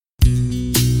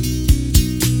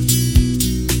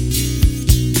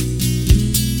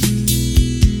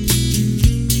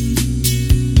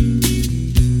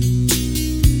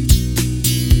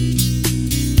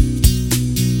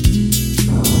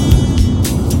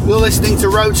You're listening to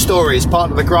Road Stories,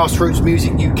 part of the Grassroots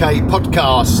Music UK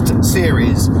podcast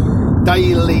series.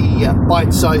 Daily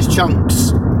bite-sized chunks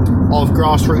of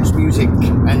grassroots music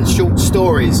and short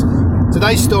stories.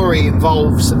 Today's story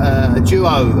involves a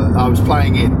duo I was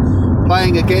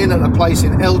playing again at a place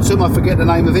in Eltham. I forget the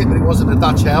name of it, but it wasn't a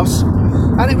Dutch house.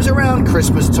 And it was around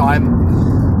Christmas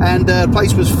time. And the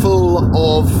place was full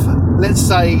of, let's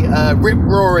say,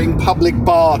 rip-roaring public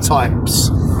bar types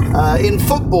in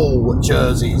football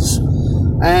jerseys.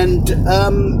 And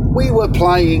we were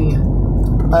playing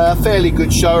a fairly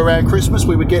good show around Christmas.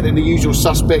 We were getting the usual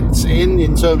suspects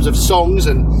in terms of songs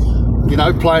and, you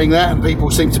know, playing that, and people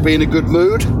seemed to be in a good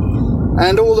mood.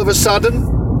 And all of a sudden,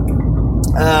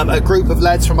 a group of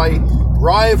lads from a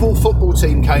rival football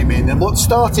team came in, and what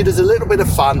started as a little bit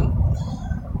of fun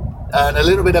and a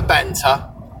little bit of banter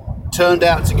turned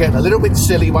out to get a little bit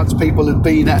silly once people had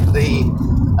been at the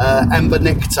Amber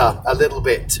Nectar a little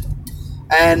bit.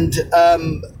 And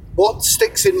what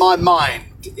sticks in my mind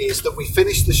is that we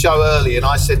finished the show early, and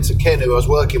I said to Ken, who I was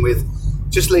working with,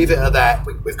 just leave it at that.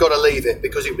 We've got to leave it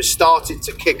because it was starting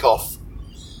to kick off.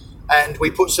 And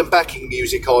we put some backing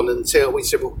music on until we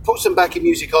said, we'll put some backing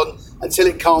music on until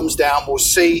it calms down. We'll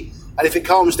see. And if it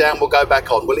calms down, we'll go back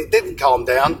on. Well, it didn't calm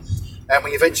down. And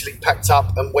we eventually packed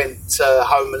up and went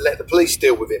home and let the police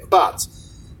deal with it. But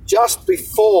just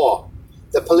before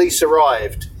the police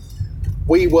arrived,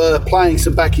 we were playing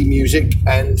some backing music,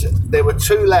 and there were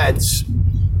two lads,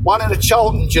 one in a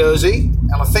Charlton jersey,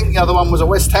 and I think the other one was a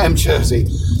West Ham jersey.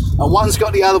 And one's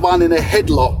got the other one in a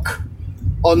headlock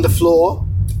on the floor,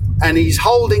 and he's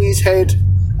holding his head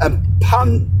and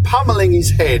pummeling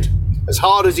his head as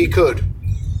hard as he could.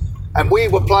 And we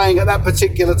were playing at that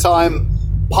particular time,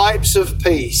 Pipes of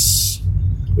Peace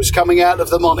was coming out of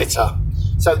the monitor.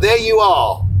 So there you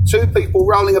are, two people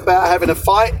rolling about having a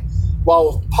fight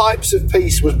while Pipes of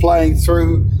Peace was playing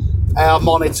through our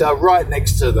monitor right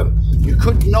next to them. You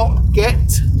could not get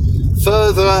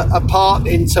further apart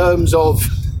in terms of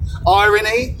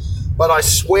irony, but I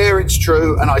swear it's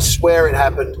true and I swear it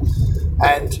happened.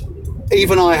 And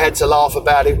even I had to laugh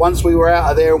about it. Once we were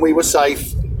out of there and we were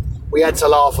safe, we had to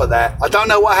laugh at that. I don't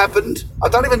know what happened. I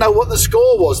don't even know what the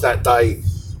score was that day.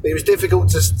 It was difficult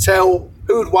to tell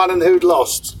who'd won and who'd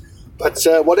lost. But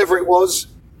whatever it was,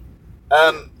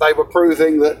 they were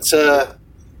proving that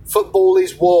football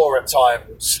is war at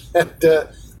times. And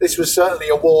this was certainly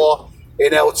a war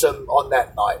in Eltham on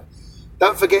that night.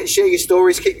 Don't forget, share your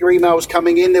stories, keep your emails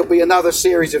coming in. There'll be another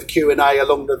series of Q&A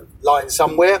along the line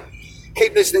somewhere.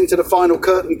 Keep listening to the Final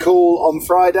Curtain Call on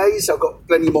Fridays. I've got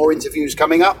plenty more interviews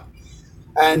coming up.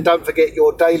 And don't forget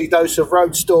your daily dose of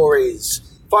road stories,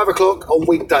 5 o'clock on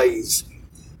weekdays.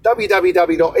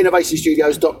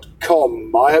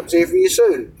 www.innovationstudios.com. I hope to hear from you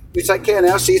soon. You take care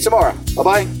now. See you tomorrow.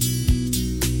 Bye-bye.